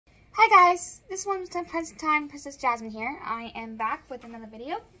Hi guys, this one's time Princess Jasmine here. I am back with another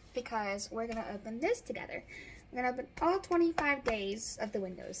video because we're gonna open this together. We're gonna open all 25 days of the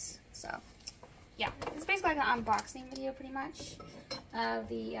windows. So yeah, it's basically like an unboxing video pretty much of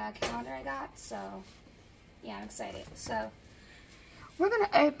the calendar I got. So yeah, I'm excited. So we're gonna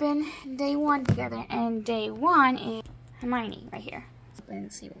open day one together, and day one is Hermione right here.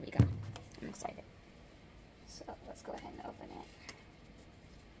 Let's see what we got. I'm excited. So let's go ahead and open it.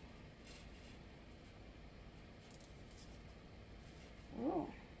 Ooh.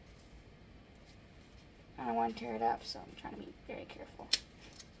 I don't want to tear it up, so I'm trying to be very careful.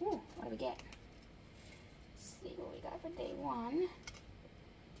 Ooh, what do we get? Let's see what we got for day one.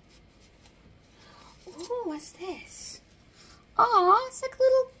 Ooh, what's this? Aw, it's like a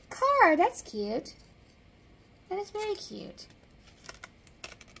little card. That's cute. That is very cute.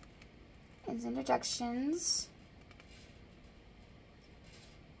 It's introductions.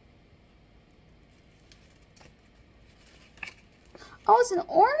 Oh, it's an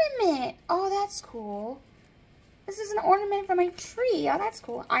ornament. Oh, that's cool. This is an ornament for my tree. Oh, that's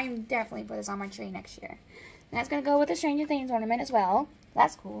cool. I'm definitely put this on my tree next year. And that's going to go with the Stranger Things ornament as well.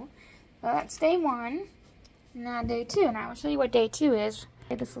 That's cool. Well, that's day one. Now day two. And I will show you what day two is.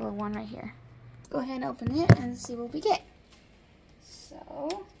 This little one right here. Let's go ahead and open it and see what we get.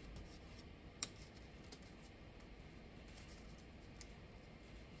 So...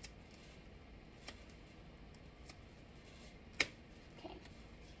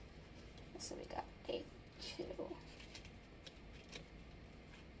 So we got day two.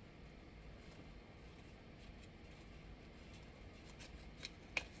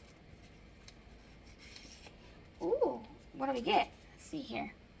 Ooh, what do we get? Let's see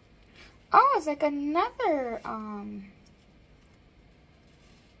here. Oh, it's like another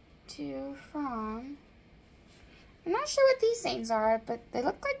to from. I'm not sure what these things are, but they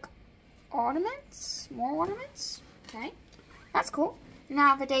look like ornaments. More ornaments. Okay, that's cool.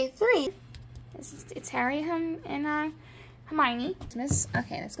 Now for day three. It's Harry and Hermione.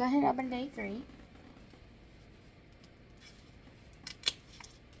 Okay, let's go ahead and open day three.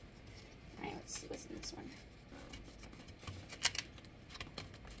 Alright, let's see what's in this one.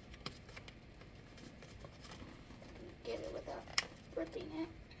 Get it without ripping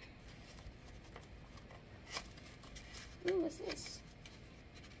it. Ooh, what's this?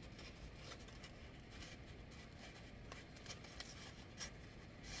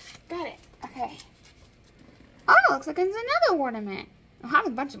 Got it. Okay. Oh, looks like it's another ornament. I have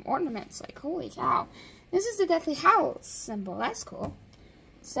a bunch of ornaments. Like, holy cow. This is the Deathly Hallows symbol. That's cool.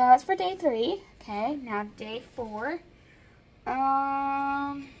 So, that's for day three. Okay, now day four. Where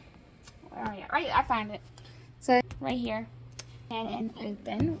are you? Right, I found it. So, right here. And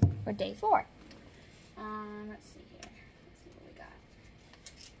open for day four. Let's see here. Let's see what we got.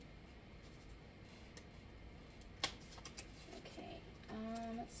 Okay,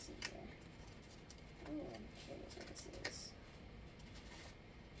 let's see here. Ooh, I'm curious what this is.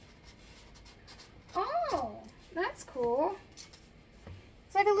 Oh, that's cool.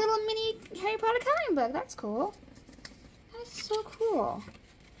 It's like a little mini Harry Potter coloring book. That's cool. That's so cool.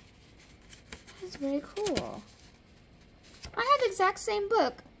 That's very cool. I have the exact same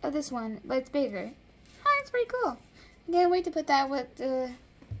book of this one, but it's bigger. Oh, that's pretty cool. I can't wait to put that with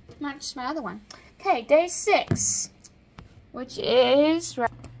match my other one. Okay, day 6, which is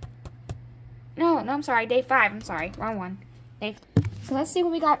no, I'm sorry, day 5. I'm sorry, wrong one. So let's see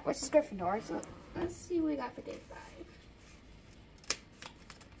what we got, which is Gryffindor. So let's see what we got for day 5.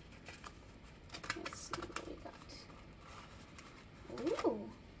 Let's see what we got. Ooh.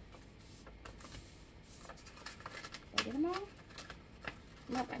 Did I get them all?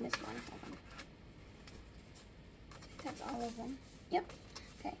 Nope, I missed one. Hold on. That's all of them. Yep.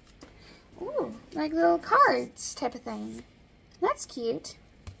 Okay. Ooh, like little cards type of thing. That's cute.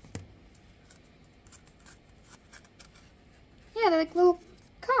 Yeah, they're like little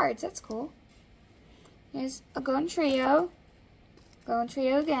cards. That's cool. Here's a Golden Trio. Golden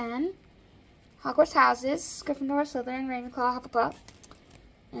Trio again. Hogwarts houses. Gryffindor, Slytherin, Ravenclaw, Hufflepuff.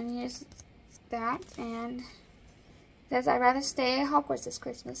 And here's that. And it says, I'd rather stay at Hogwarts this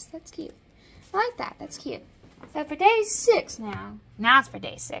Christmas. That's cute. I like that. That's cute. So for day 6 now. Now it's for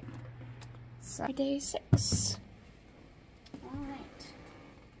day 6. So for day 6. Alright.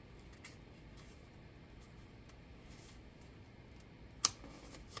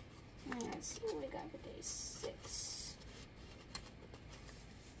 Let's see what we got for day 6.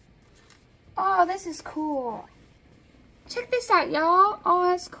 Oh, this is cool. Check this out, y'all. Oh,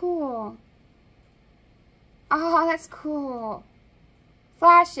 that's cool. Oh, that's cool.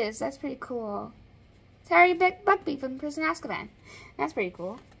 Flashes. That's pretty cool. It's Harry Buckbeak from Prison Azkaban. That's pretty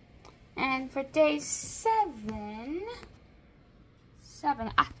cool. And for day 7,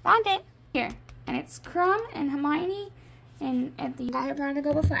 I found it here. And it's Crumb and Hermione and at the Harry Potter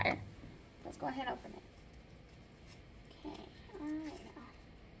Goblet of Fire. Let's go ahead and open it. Okay, alright now.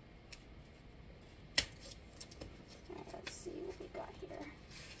 Alright, let's see what we got here.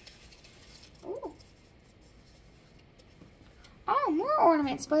 Ooh. Oh, more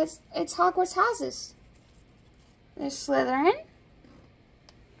ornaments, but it's Hogwarts houses. There's Slytherin.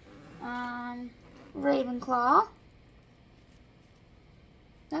 Ravenclaw.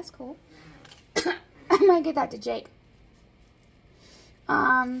 That's cool. I might get that to Jake.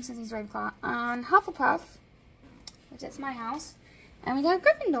 Since he's Ravenclaw. Hufflepuff, which is my house. And we got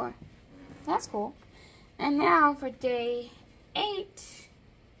Gryffindor. That's cool. And now for day 8.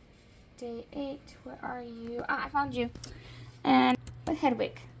 Day 8, where are you? Ah, I found you. And with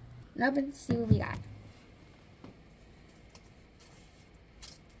Hedwig. Let's see what we got.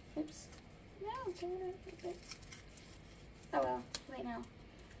 Oops. No, oh well, wait now.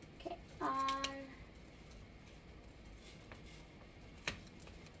 Okay,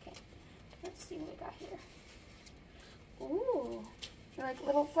 okay, let's see what we got here. Ooh, they're like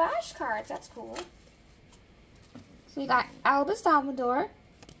little flashcards, that's cool. So you got Albus Dumbledore,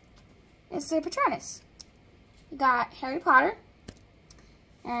 and Sir Patronus. You got Harry Potter,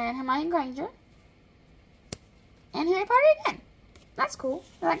 and Hermione Granger, and Harry Potter again. That's cool.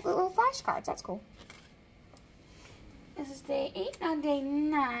 They're like little flashcards. That's cool. This is day 8. Now day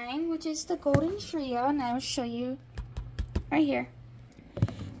 9, which is the Golden Trio, and I will show you right here.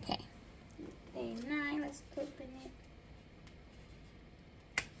 Okay. Day 9. Let's open it.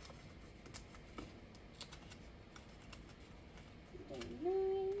 Day 9.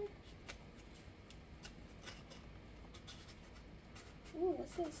 Ooh,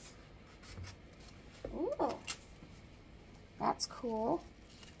 what's this? Ooh. That's cool.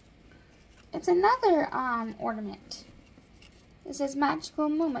 It's another ornament. It says magical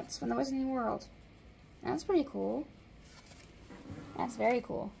moments from the Wizarding World. That's pretty cool. That's very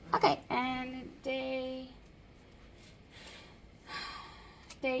cool. Okay, and day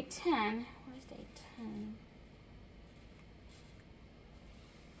 10. Where's day 10?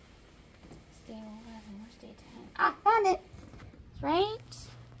 It's day 11. Where's day 10? Ah, found it. It's right.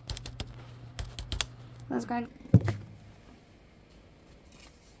 Let's go.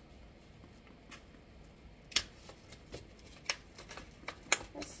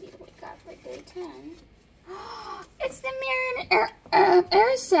 Day 10. It's the mirror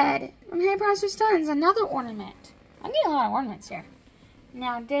Erised from Harry Potter's Stones, another ornament. I'm getting a lot of ornaments here.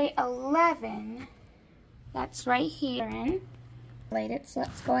 Now day 11, that's right here. So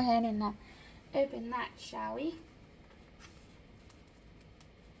let's go ahead and open that, shall we?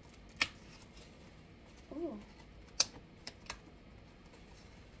 Ooh.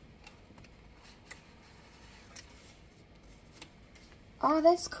 Oh,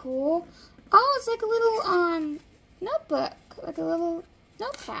 that's cool. Oh, it's like a little notebook, like a little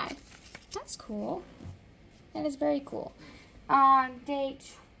notepad. That's cool. That is very cool. On day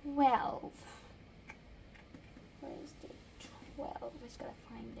 12. Where is day 12? I just gotta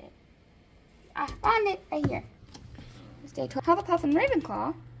find it. Ah, found it right here. It's day 12. Hufflepuff and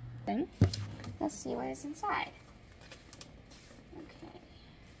Ravenclaw. Let's see what is inside.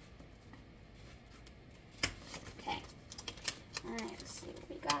 Alright, let's see what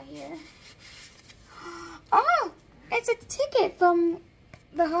we got here. Oh! It's a ticket from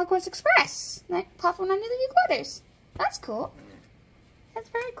the Hogwarts Express. Like, pop one under the quarters. That's cool. That's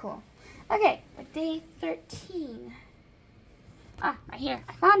very cool. Okay, for day 13. Ah, right here.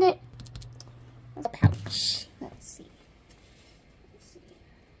 I found it. It's a pouch. Let's see. Let's see.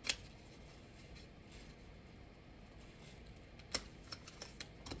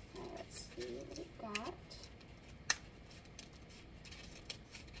 Alright, let's see what we got.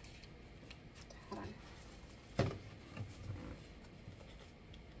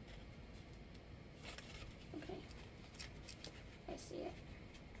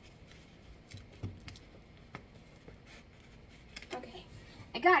 Okay,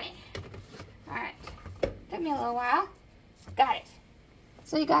 I got it. Alright, took me a little while. Got it.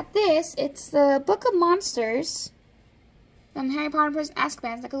 So you got this. It's the Book of Monsters from Harry Potter and Prisoner of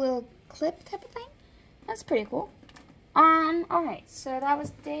Azkaban. It's like a little clip type of thing. That's pretty cool. Alright, so that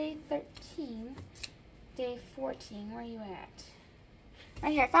was day 13. Day 14, where are you at?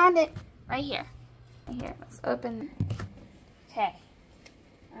 Right here, I found it. Right here. Right here, let's open. Okay.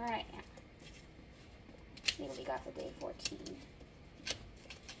 Alright, now. Let's see what we got for day 14.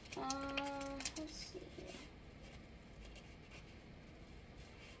 Let's see here.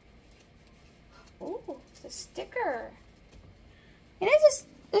 Oh, it's a sticker. It is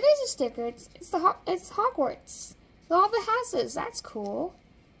a sticker. It's Hogwarts. With all the houses. That's cool.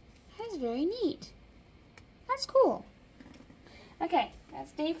 That is very neat. That's cool. Okay,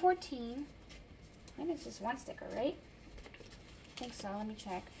 that's day 14. I think it's just one sticker, right? I think so. Let me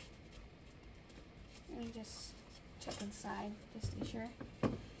check. Let me just check inside, just to be sure.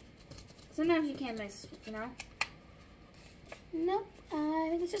 Sometimes you can't miss, you know? Nope, I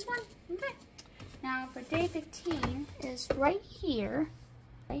think it's just one. Okay. Now for day 15 is right here.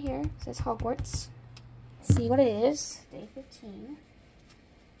 Right here, it says Hogwarts. Let's see what it is. Day 15.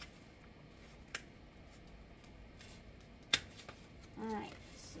 Alright,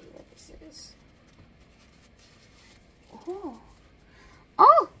 let's see what this is. Oh.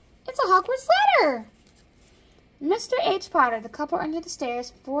 Oh, it's a Hogwarts letter! Mr. H. Potter, the couple under the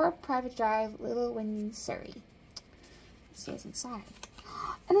stairs, 4 Private Drive, Little Wing, Surrey. Let's see what's inside.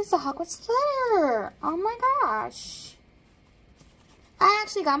 And it's a Hogwarts letter! Oh my gosh. I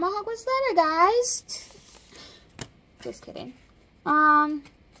actually got my Hogwarts letter, guys. Just kidding.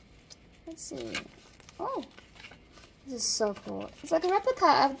 Let's see. Oh. This is so cool. It's like a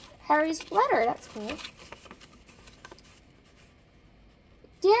replica of Harry's letter. That's cool.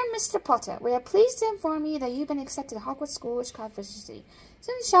 Dear Mr. Potter, we are pleased to inform you that you've been accepted to Hogwarts School of Proficiency.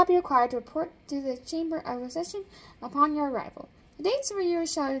 Students shall be required to report to the Chamber of Reception upon your arrival. The dates for your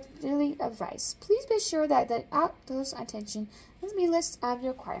shall be duly advised. Please be sure that the utmost attention must be list of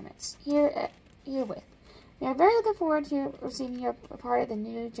your requirements herewith. We are very looking forward to receiving your part of the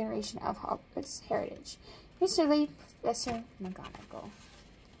new generation of Hogwarts heritage. Mr. Lee, Professor McGonagall.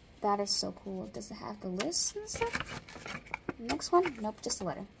 That is so cool. Does it have the list and stuff? Next one? Nope, just a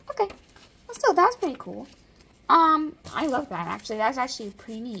letter. Okay. Well, still, that's pretty cool. I love that, actually. That's actually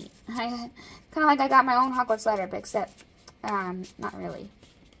pretty neat. Kind of like I got my own Hogwarts letter, but except, not really.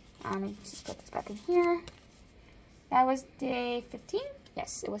 Let me just put this back in here. That was day 15?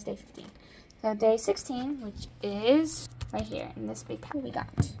 Yes, it was day 15. So day 16, which is right here in this big pack we got.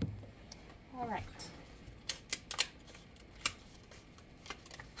 All right.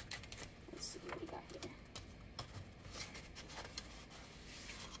 Let's see what we got here.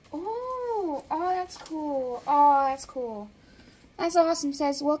 Oh, that's cool. Oh, that's cool. That's awesome. It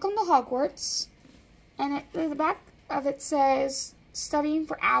says, welcome to Hogwarts. And the back of it says, studying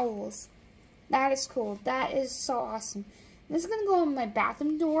for owls. That is cool. That is so awesome. This is going to go on my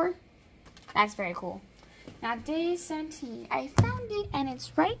bathroom door. That's very cool. Now, day 17. I found it, and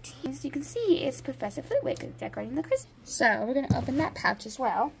it's right here. As you can see, it's Professor Flitwick decorating the Christmas. So, we're going to open that pouch as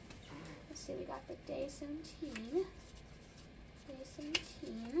well. Let's see, we got the day 17. Day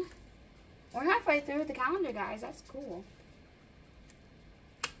 17. We're halfway through the calendar, guys. That's cool.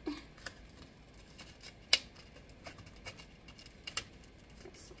 Let's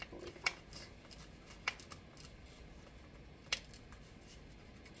see what we got.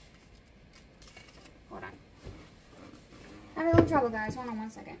 Hold on. I'm having a little trouble, guys. Hold on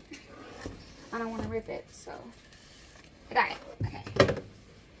one second. I don't want to rip it, so. I got it. Okay.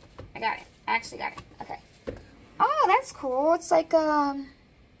 I got it. I actually got it. Okay. Oh, that's cool. It's like,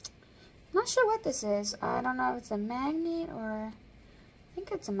 not sure what this is. I don't know if it's a magnet or, I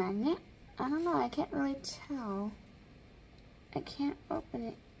think it's a magnet. I don't know. I can't really tell. I can't open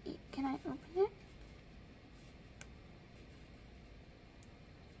it. Can I open it?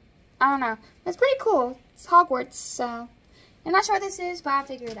 I don't know. It's pretty cool. It's Hogwarts, so I'm not sure what this is, but I'll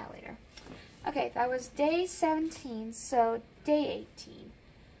figure it out later. Okay, that was day 17, so day 18.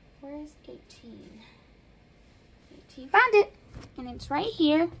 Where is 18? 18. Found it! And it's right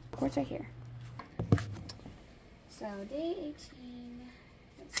here. Of course, right here. So, day 18.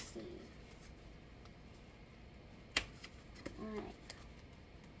 Let's see. Alright.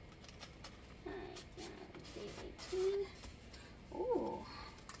 Alright, now day 18. Ooh.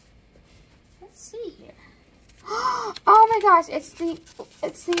 Let's see here. Oh my gosh, it's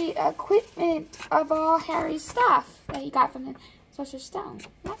the equipment of all Harry's stuff that he got from the Sorcerer's Stone.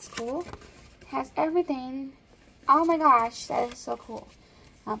 That's cool. It has everything. Oh my gosh, that is so cool.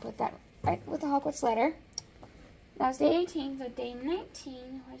 I'll put that right with the Hogwarts letter. That was day 18, so day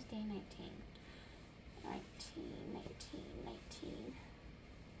 19. Where's day 19? 19.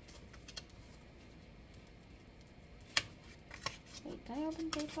 Wait, did I open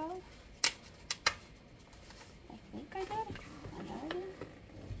day 12? I think I did. I know I did.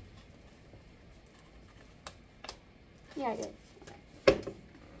 Yeah, I did. Okay.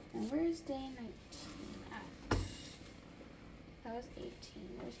 And where's day 19 at? That was 18.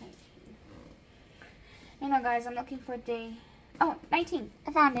 Where's 19? I know, guys, I'm looking for day... Oh, 19.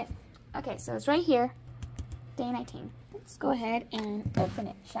 I found it. Okay, so it's right here. Day 19. Let's go ahead and open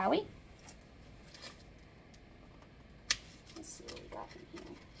it, shall we? Let's see what we got in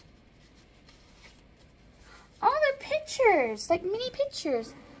here. pictures, like mini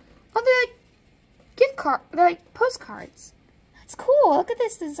pictures. Oh, they're like gift card, they're like postcards. That's cool. Look at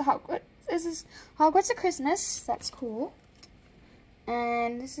this. This is Hogwarts at Christmas. That's cool.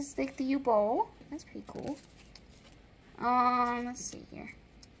 And this is like the U-Bowl. That's pretty cool. Let's see here.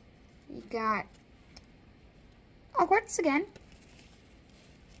 We got Hogwarts again.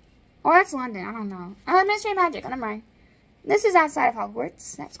 Oh, that's London. I don't know. Oh, Mystery Magic. Never mind. This is outside of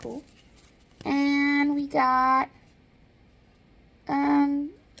Hogwarts. That's cool. And we got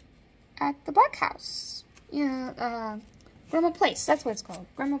at the Black House. Grimmauld Place. That's what it's called.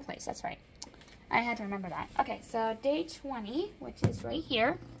 Grimmauld Place. That's right. I had to remember that. Okay, so day 20, which is right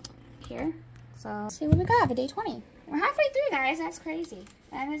here. So let's see what we got for day 20. We're halfway through, guys. That's crazy.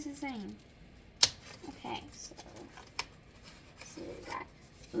 That is insane. Okay, so let's see what we got.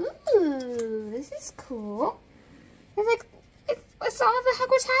 Ooh, this is cool. It's like it's all of the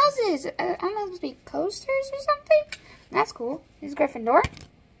Hogwarts houses. I don't know, supposed to be coasters or something. That's cool. Here's Gryffindor,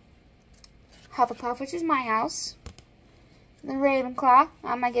 Hufflepuff, which is my house. The Ravenclaw.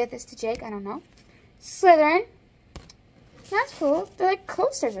 I might give this to Jake. I don't know. Slytherin. That's cool. They're like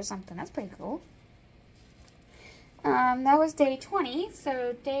coasters or something. That's pretty cool. That was day 20.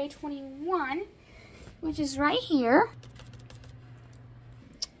 So day 21, which is right here.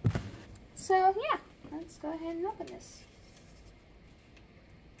 So yeah, let's go ahead and open this.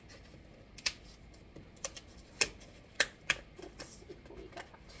 Let's see what we got.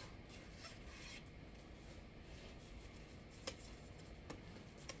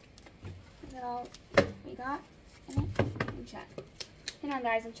 Is that all we got in it? Let me check. Hang on,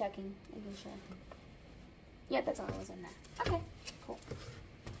 guys, I'm checking, making sure. Yep, that's all that was in there. Okay, cool.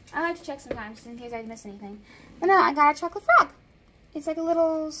 I like to check sometimes just in case I miss anything. But no, I got a chocolate frog. It's like a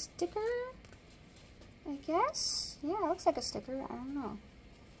little sticker, I guess. Yeah, it looks like a sticker. I don't know.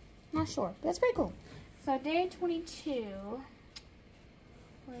 Not sure, but that's pretty cool. So day 22.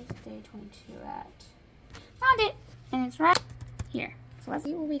 Where's day 22 at? Found it, and it's right here. So let's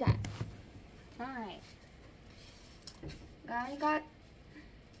see what we got. All right. We got a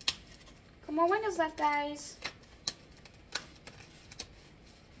couple more windows left, guys.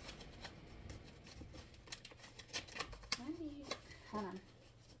 Hold on.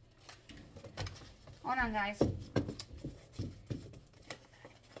 Hold on, guys.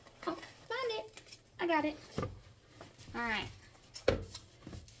 Oh, found it. I got it. Alright.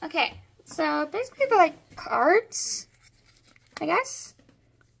 Okay, so basically they're like cards, I guess.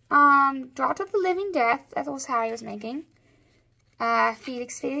 Draw to the Living Death. That was Harry was making.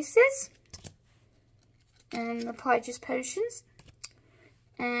 Felix Faces. And the Pledge's Potions.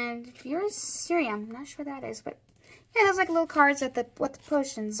 And Furious Serum. I'm not sure what that is, but yeah, those like little cards at what the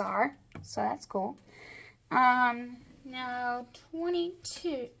potions are. So that's cool. Now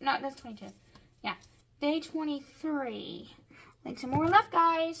 22. No, that's 22. Yeah. Day 23. Like some more left,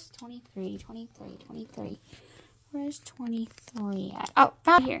 guys. 23. Where's 23 at? Oh,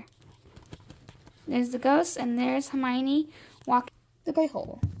 found here. There's the ghost, and there's Hermione walking the great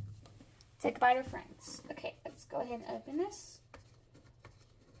hole. Say goodbye to friends. Okay, let's go ahead and open this.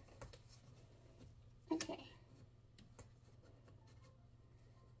 Okay.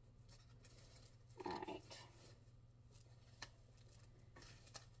 Alright.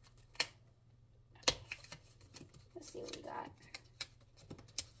 Okay. Let's see what we got.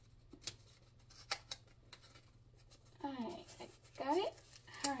 Alright, I got it.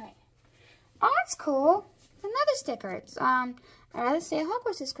 Alright. Oh, that's cool. Another sticker. It's I'd rather stay at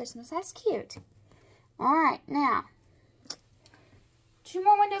Hogwarts this Christmas. That's cute. Alright, now 2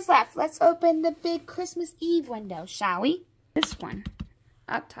 more windows left. Let's open the big Christmas Eve window, shall we? This one.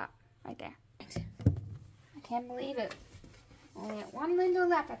 Up top. Right there. I can't believe it. Only got 1 window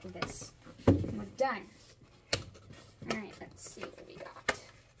left after this. And we're done. Alright, let's see what we got.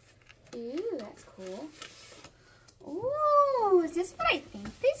 Ooh, that's cool. Ooh, is this what I think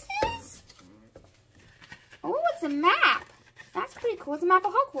this is? Oh, it's a map. That's pretty cool. It's a map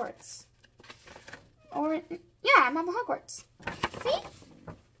of Hogwarts. Or, yeah, a map of Hogwarts. See?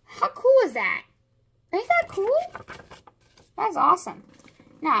 How cool is that? Ain't that cool? That's awesome.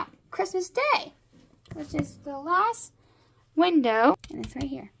 Now, Christmas Day, which is the last window, and it's right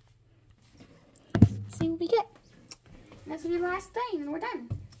here. Let's see what we get. That's gonna be the last thing, and we're done.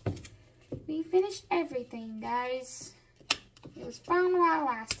 We finished everything, guys. It was fun while it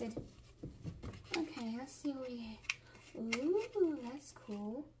lasted. Okay, let's see what we get. Ooh, that's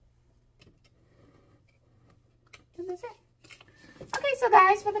cool. What is it? Okay, so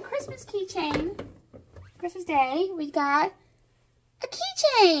guys, for the Christmas keychain, Christmas Day, we got a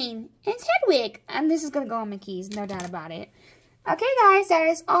keychain. And it's Hedwig. And this is going to go on my keys, no doubt about it. Okay, guys, that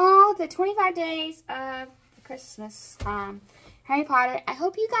is all the 25 days of Christmas Harry Potter. I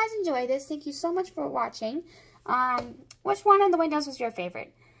hope you guys enjoyed this. Thank you so much for watching. Which one of the windows was your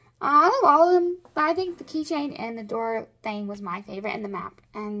favorite? I love all of them, but I think the keychain and the door thing was my favorite, and the map,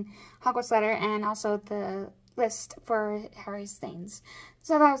 and Hogwarts letter, and also the list for Harry's things.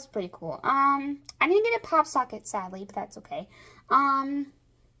 So that was pretty cool. I didn't get a pop socket, sadly, but that's okay. But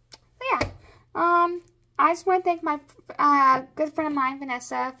yeah. I just want to thank my good friend of mine,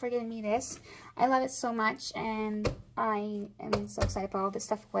 Vanessa, for giving me this. I love it so much, and I am so excited to put all this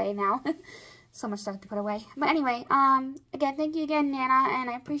stuff away now. So much stuff to put away. But anyway, again, thank you again, Nana, and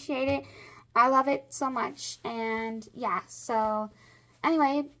I appreciate it. I love it so much, and yeah, so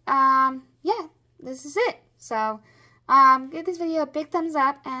anyway, yeah, this is it. So, give this video a big thumbs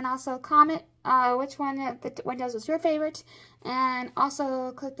up, and also comment which one of the windows was your favorite, and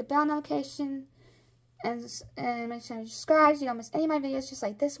also click the bell notification, and make sure you subscribe so you don't miss any of my videos just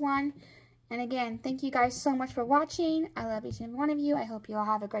like this one. And again, thank you guys so much for watching. I love each and every one of you. I hope you all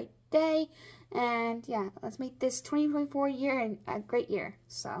have a great day. And yeah, let's make this 2024 year a great year.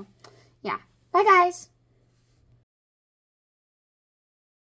 So yeah, bye guys.